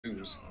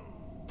lose.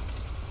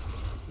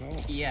 No.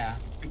 Yeah.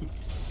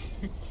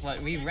 What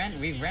we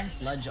ran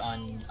sludge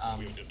on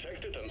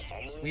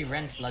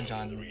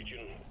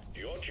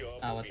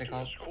what's it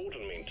called?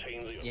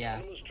 Yeah,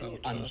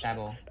 on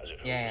Sabo.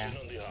 Yeah.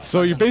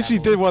 So you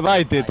basically did what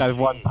I did that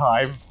one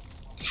time.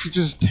 Which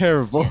is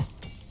terrible.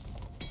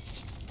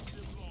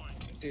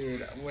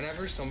 Dude,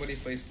 whenever somebody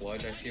plays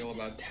sludge, I feel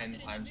about 10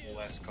 times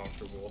less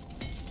comfortable.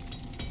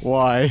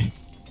 Why?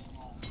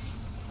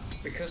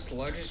 Because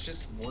sludge is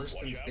just worse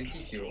than sticky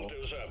fuel.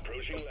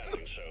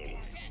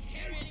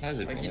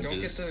 Like you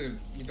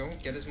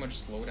don't get as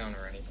much slowdown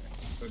or anything.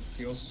 So it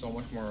feels so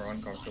much more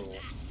uncomfortable.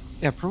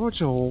 Yeah, pretty much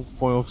the whole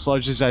point of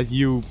sludge is that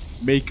you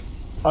make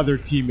other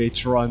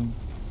teammates run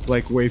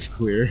like wave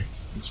clear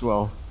as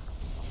well.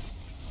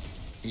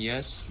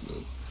 Yes,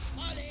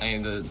 I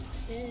mean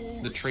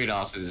the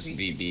trade-off is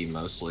VB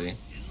mostly.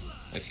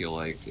 I feel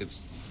like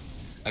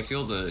I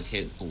feel the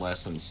hit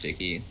less and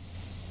sticky.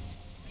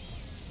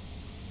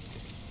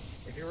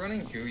 If you're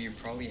running goo, you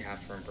probably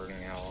have to run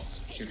burning hell.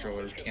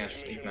 Driller can't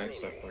ignite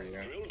stuff for you.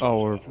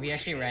 Oh, we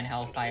actually ran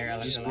Hellfire.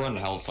 Just run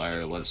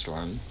Hellfire, let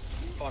Storm.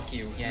 Fuck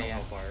you, no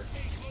Hellfire.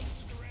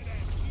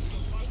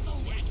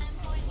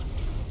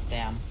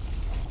 Damn.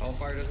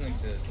 Hellfire doesn't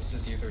exist. This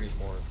is u34.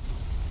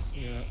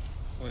 Yeah.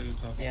 What are you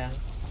talking about?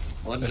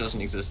 Sludge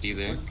doesn't exist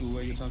either. What goo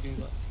are you talking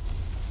about?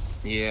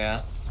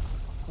 Yeah.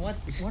 What?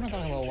 We're not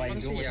talking about white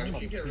Honestly, goo. yeah, we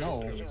could get rid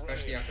of goo,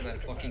 especially after that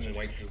fucking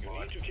white goo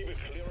mod.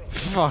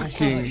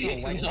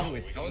 Fucking. White goo,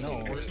 it's that was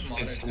snow. the worst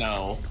mod. It's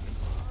snow.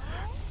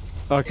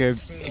 Okay.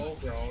 It's snow,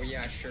 bro.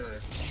 Yeah,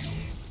 sure.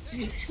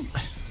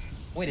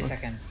 Wait a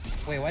second.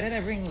 Wait, why did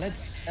I bring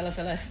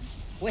LSLS?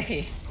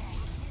 Wait.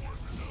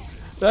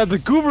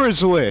 The goober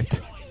is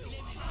lit.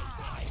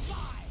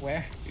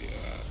 Where? Yeah.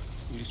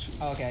 We should.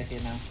 Oh, okay, I see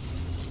it now.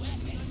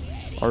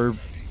 Or.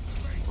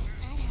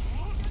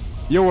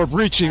 Yo, we're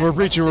breaching. We're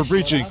breaching. We're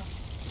breaching.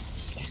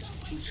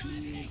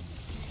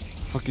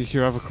 Fucking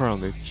here, I have a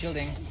crown, dude.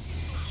 Shielding.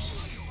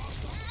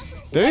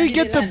 Did I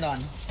get the?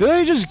 Did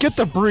I just get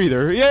the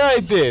breather? Yeah, I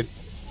did.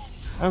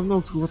 I have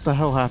no clue what the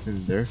hell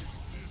happened there.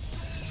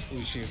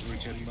 We should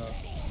reach him back.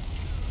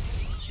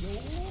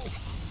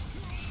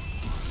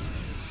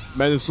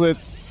 Man is lit.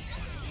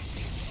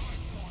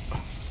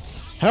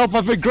 Help!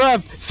 I've been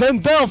grabbed.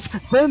 Send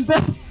Delph. Send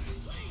Delph.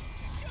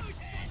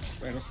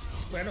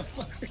 Where the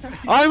fuck?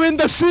 I'm in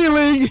the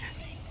ceiling.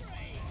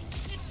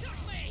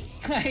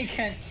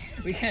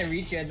 We can't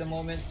reach you at the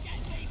moment.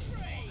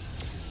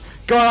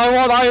 God, I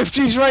want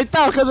IFGs right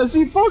now because I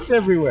see folks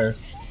everywhere.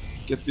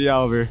 Get me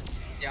out of here.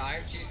 Yeah,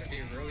 IFGs would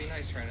be really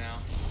nice right now.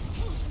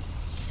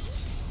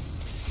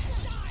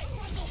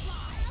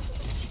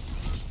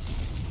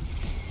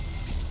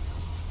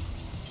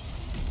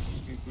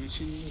 Keep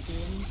reaching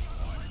again.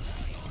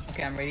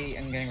 Okay, I'm ready.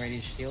 I'm getting ready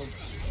to shield.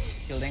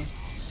 Shielding.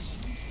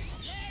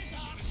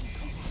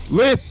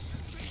 Lit.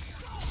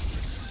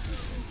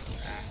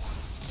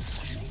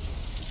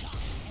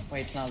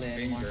 Wait, it's not lit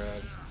anymore.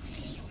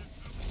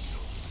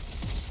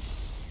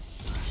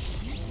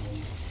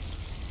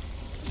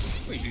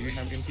 Wait, do you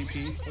have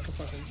MTP? What the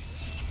fuck?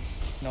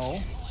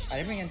 No, I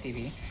didn't bring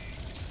NTV.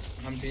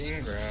 I'm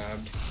being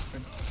grabbed.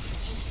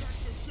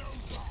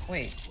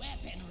 Wait.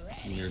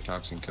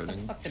 Neurotoxin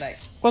coating. What the fuck did I?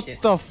 What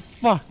Shit. the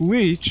fuck,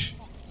 Leech?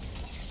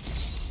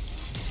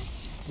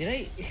 Did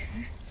I?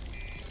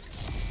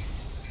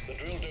 The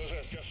drill dozer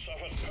has just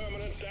suffered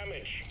permanent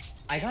damage.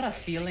 I got a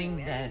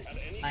feeling that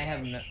I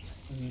have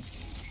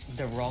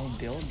the wrong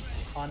build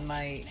on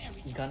my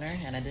gunner,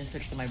 and I didn't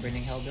switch to my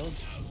burning hell build.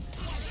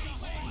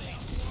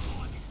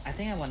 I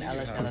think I want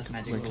LS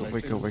magic bullets.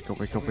 Wake up! Wake up!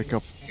 Wake up! Wake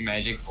up!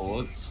 Magic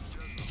bullets.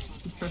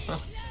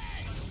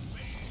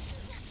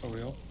 For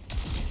real?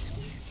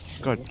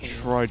 God,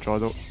 try,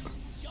 Jado.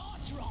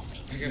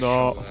 I guess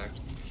No. she'll back.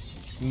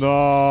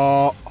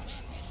 No.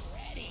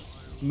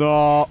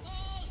 No.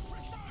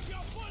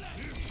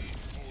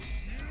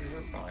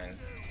 We're fine.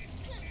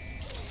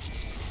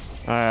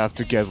 I have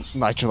to get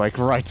Nitro like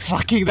right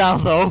fucking now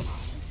though.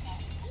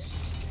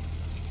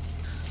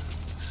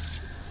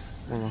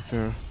 One up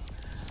there.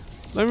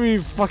 Let me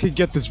fucking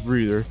get this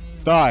breather.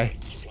 Die.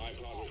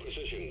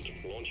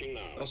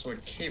 Also a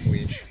cave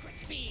leech.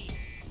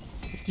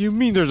 What do you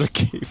mean there's a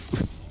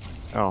cave?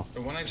 Oh.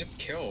 The one I just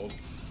killed.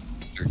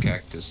 Your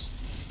cactus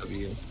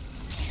W.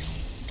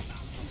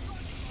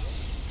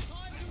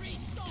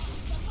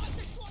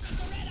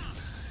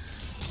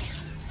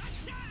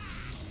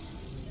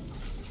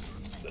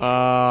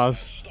 I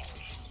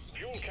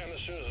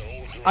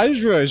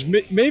just realized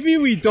maybe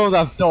we don't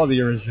have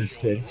dolly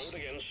resistance.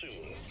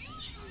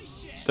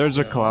 There's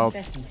a cloud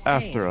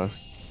after us.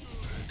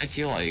 I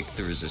feel like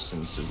the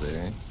resistance is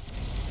there.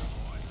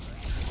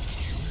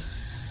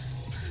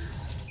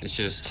 It's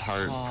just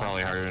hard,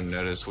 probably harder to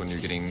notice when you're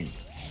getting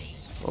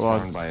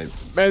farmed by.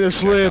 Man,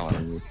 it's lit.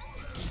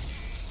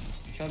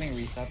 Shielding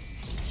reset.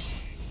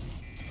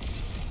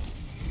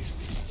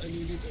 I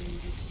need it.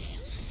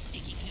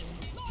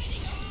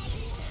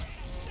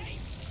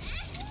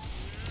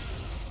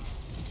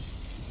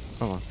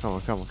 Come on, come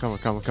on, come on, come on,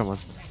 come on, come on.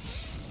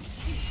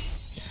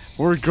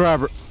 Word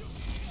grabber.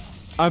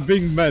 I'm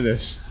being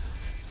menaced.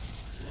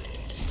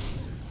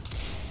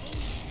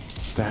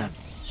 Damn.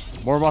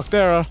 More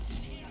mactera.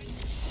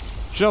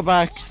 Chill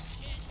back.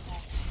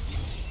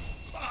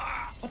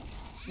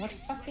 What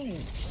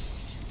fucking?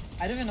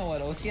 I don't even know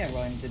what OC I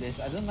brought into this.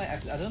 I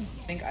don't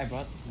think I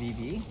brought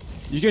VB.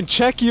 You can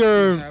check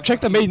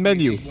the main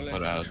menu.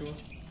 What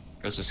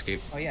Press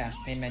escape. Oh yeah,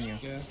 main menu.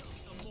 Yeah.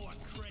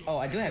 Oh,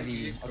 I do have You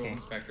VB. use Throw Okay.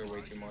 Inspector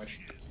way too much.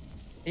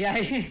 Yeah,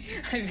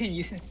 I've been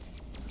using.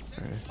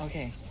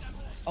 Okay.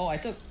 Oh, I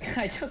took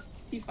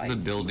P5. The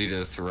ability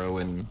to throw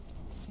in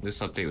this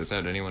update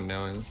without anyone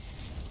knowing.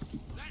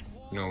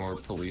 No more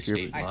police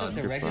state I took mod.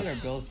 the regular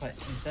build, but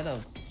instead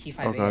of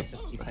P5A, Oh, I God.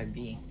 took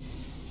P5B.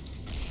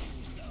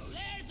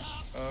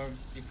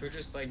 You could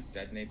just like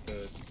detonate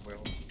the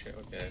oil.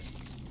 Okay.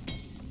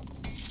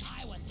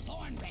 I was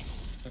born ready.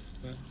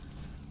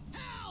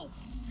 Ow!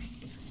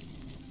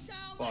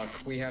 Fuck,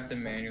 we have to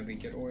manually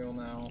get oil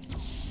now.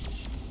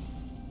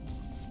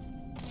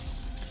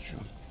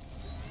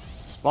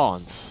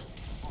 Spawns.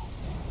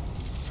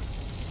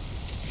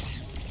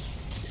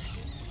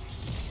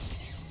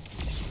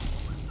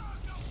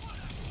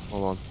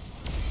 Hold on.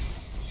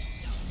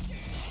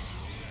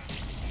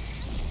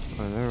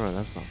 Oh, never mind,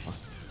 that's not fun.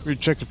 We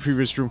check the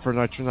previous room for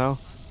nitro now.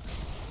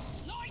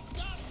 Lights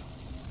up!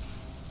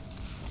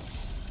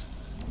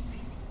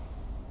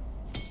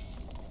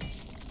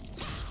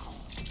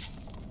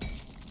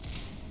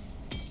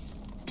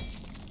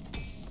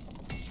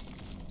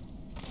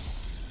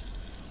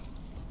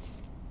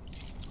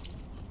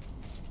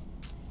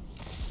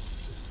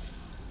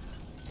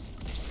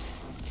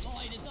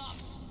 Light is up.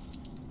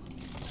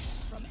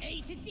 From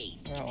A to D.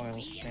 Where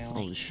oil fail.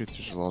 Holy shit,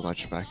 there's a lot of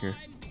nitro back here.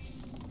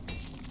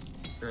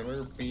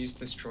 Curler, please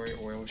destroy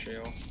oil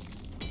shale.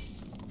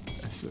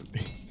 That's it.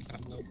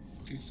 I'm not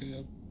too sure.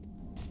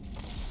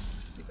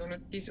 You're gonna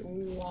piece.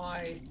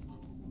 Why?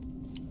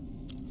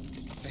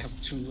 I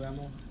have 2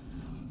 ammo.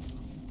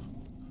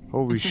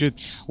 Holy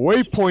shit.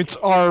 Waypoints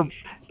are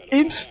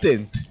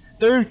instant.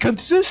 They're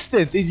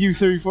consistent in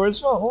U34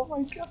 as well. Oh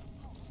my god.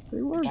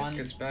 They work. Just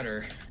gets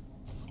better.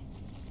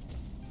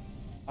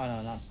 Oh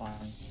no, not fun.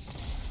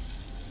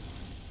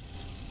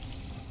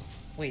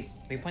 Wait,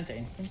 waypoints are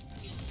instant?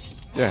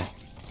 Yeah.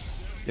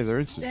 Yeah, they're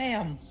instant.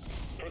 Damn!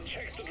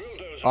 Protect the drill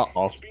dozer.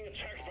 Uh-oh. It's being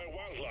attacked by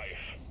wildlife.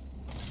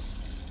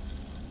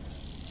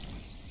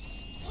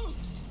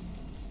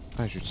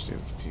 I should stay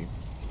with the team.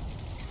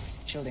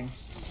 Shielding.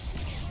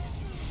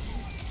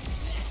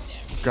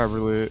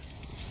 Grabber lit.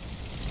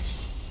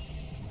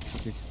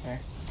 There.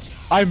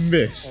 I Oh,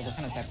 missed. they're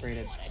kind of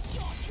separated.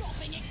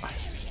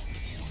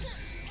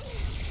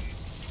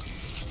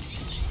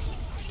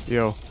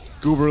 Yo.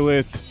 Goober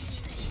lit.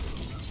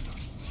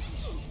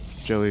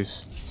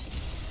 Jellies.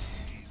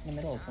 In the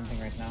middle of something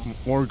right now.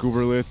 More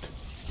goober lit.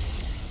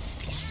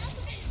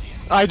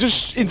 I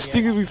just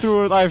instinctively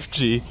threw an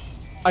IFG.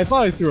 I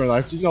thought I threw an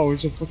IFG. No,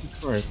 it's a fucking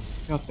card.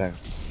 God damn.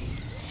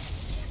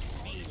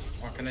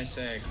 What can I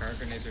say? Car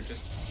grenades are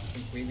just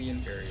completely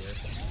inferior.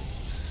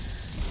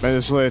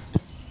 Menace lit.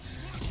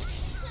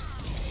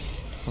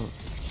 Oh,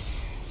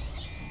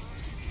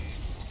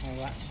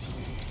 what?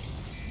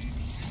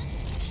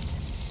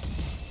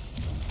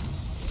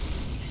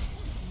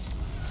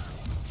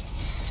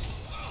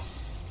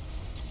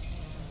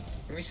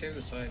 Can we save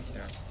the side?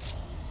 Yeah.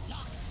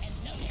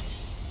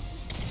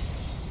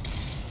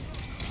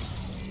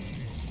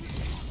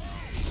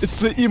 It's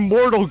the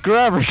immortal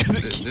grabber.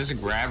 This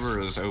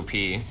grabber is OP.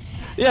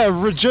 Yeah,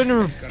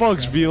 regenerative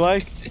bugs be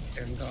like.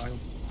 And gone.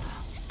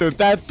 Dude,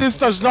 this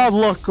does not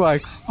look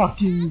like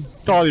fucking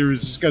dolly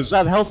resist because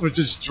that health was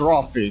just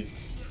dropping.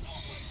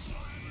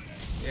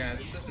 Yeah,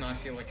 this does not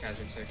feel like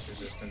Hazard 6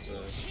 resistance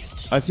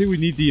is. I think we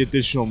need the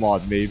additional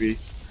mod, maybe.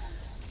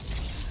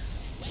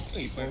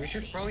 Wait, Well, but we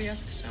should probably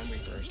ask Assembly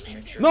first to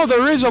make sure. No,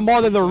 there is a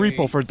mod in the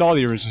repo for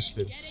dolly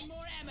resistance.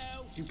 More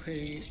ammo. you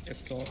play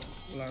escort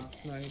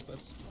last night, but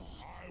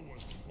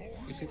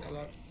is it a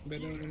lot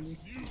better than this?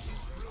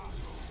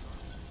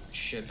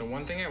 Shit, the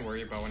one thing I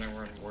worry about when I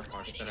run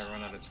Warthog is that I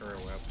run out of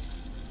turret web.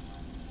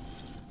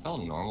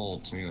 Felt normal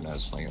to me when I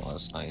was playing it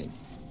last night.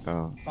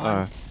 Oh,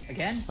 Bonds.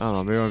 Again? I don't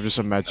know, maybe I'm just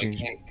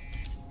imagining.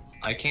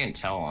 I can't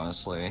tell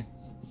honestly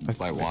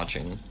by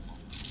watching.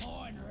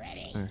 Born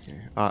ready. Okay,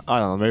 I don't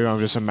know, maybe I'm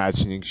just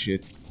imagining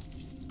shit.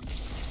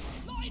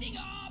 Lighting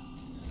up.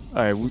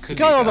 Alright, we Could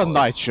got all be the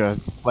valid. nitro,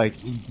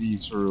 like, in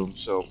these rooms,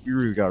 so we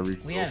really gotta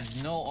refill. We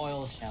have no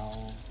oil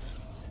shell.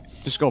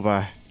 Just go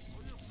by.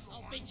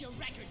 I'll beat your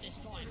record this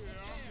time.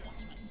 Just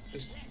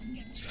watch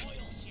me. Just Oil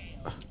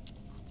shale.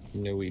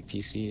 No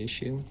EPC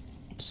issue.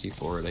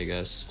 C4 I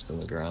guess, it's on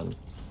the ground.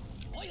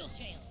 Oil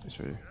shale. It's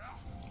ready.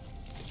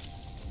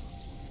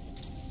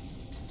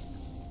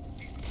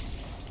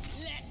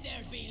 Let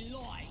there be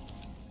light.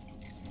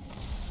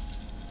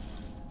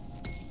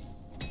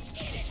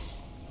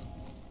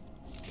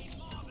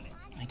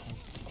 I can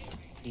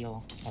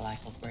feel the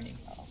lack of burning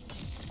power.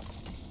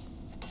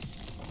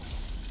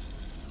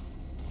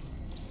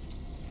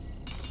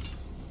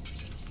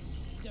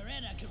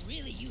 Doretta could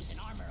really use an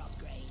armor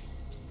upgrade.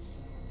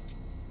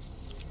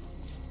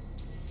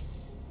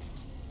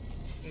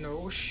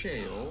 No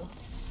shale.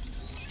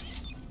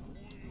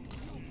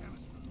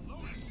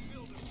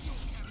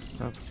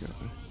 I'm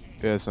coming.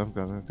 Yes, I'm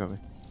coming. I'm coming.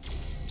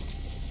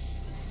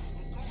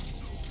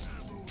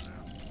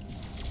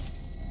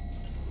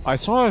 I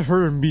saw I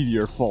heard a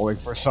meteor falling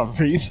for some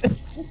reason.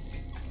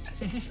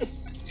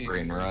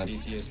 Brain rot.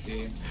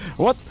 PTSD.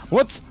 What?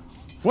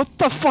 What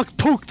the fuck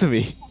poked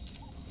me?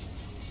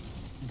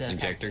 The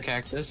Injector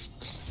cactus?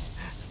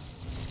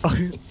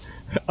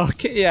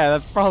 Okay, yeah,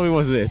 that probably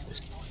was it.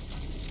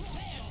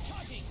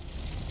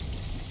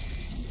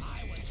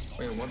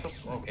 Wait, what the?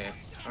 Okay,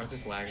 I was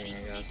just lagging,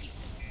 I guess.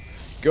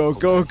 Go,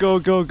 go, go,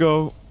 go,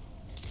 go.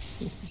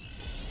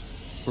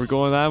 We're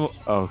going ammo?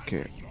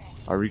 Okay.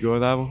 Are we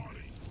going ammo?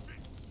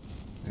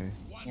 Okay.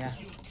 Yeah.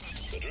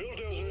 The drill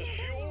dozer is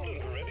fueled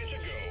and ready to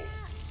go.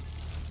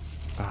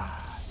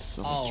 Ah, it's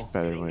so Oh, much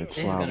better when it's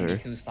This is gonna be louder.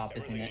 two stop,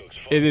 isn't it?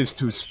 It is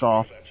to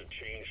stop. That should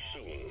change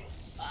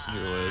soon.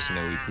 There was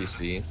no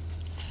EPC.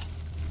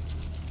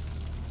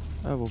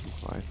 That will be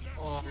fine.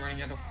 Oh, I'm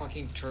running out of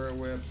fucking turret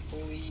whip,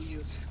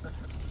 please.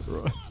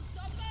 Right.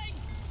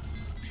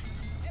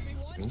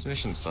 This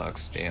mission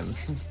sucks, damn.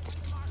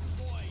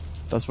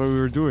 That's why we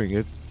were doing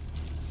it.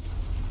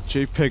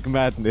 JPEG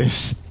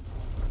madness.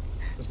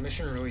 This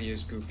mission really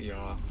is goofy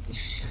off.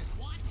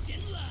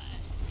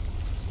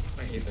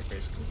 I hate the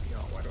phrase goofy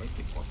off. Why do I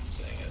keep fucking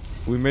saying it?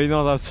 We may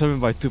not have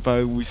 7x2,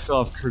 but we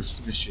still have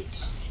cursed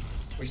missions.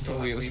 We still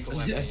have lethal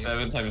Yeah, enemies.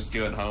 7 times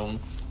 2 at home.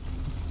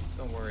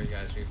 Don't worry,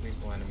 guys. We have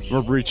lethal enemies.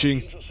 We're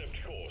breaching.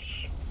 Intercept course.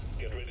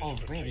 Get ready Oh,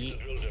 to protect really? the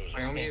drill dozer.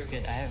 I only Okay, have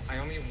good, I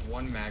only have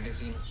one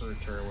magazine per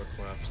turret whip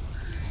left.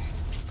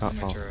 On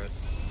my Uh-oh. turret.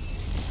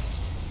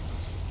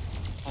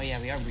 Oh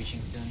yeah, we are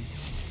breaching soon.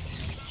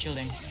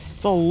 Shielding.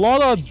 It's a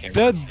lot of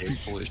dead.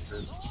 Holy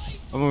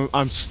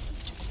shit.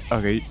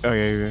 Okay.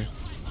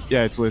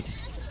 Yeah, it's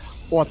lit.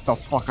 What the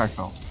fuck I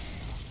found?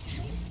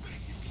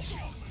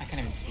 I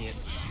can't even see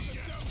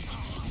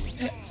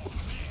it.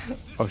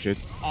 Oh shit.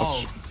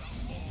 Oh.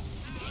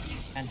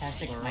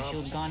 Fantastic. My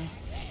shield gone.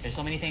 There's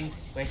so many things.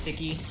 We're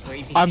sticky. We're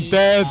EPC. I'm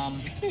dead.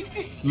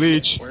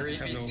 Leech. Where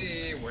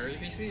EPC? Where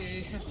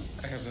EPC?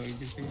 I have no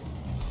EPC.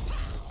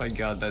 My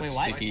god, that's Wait,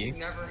 what? I sticky.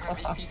 never have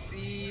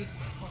EPC.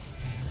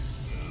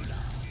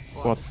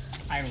 What?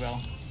 Iron Will.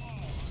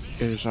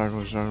 It is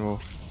Argo.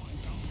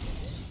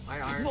 I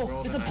iron No,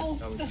 rolled there's a and bull.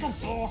 that was There's a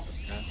beautiful. bull.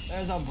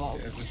 There's a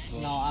bug.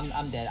 No,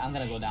 I'm dead. I'm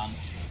gonna go down.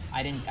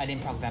 I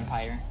didn't proc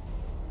vampire.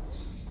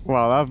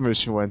 Wow, that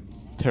mission went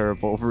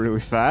terrible really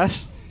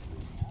fast.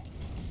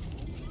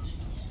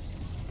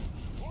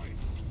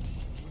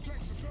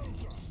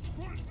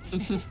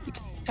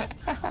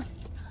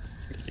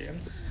 Yeah.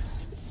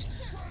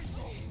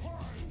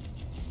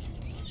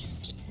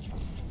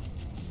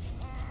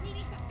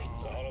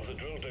 The hull of the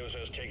drill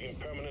dozer is taking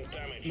permanent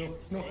damage. No.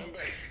 Remember,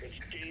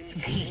 it's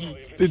game over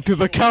if Into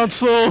the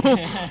council!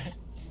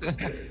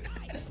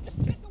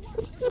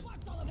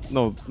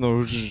 no,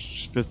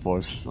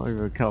 spitballs. It's not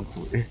even a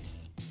council here.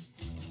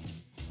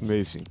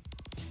 Amazing.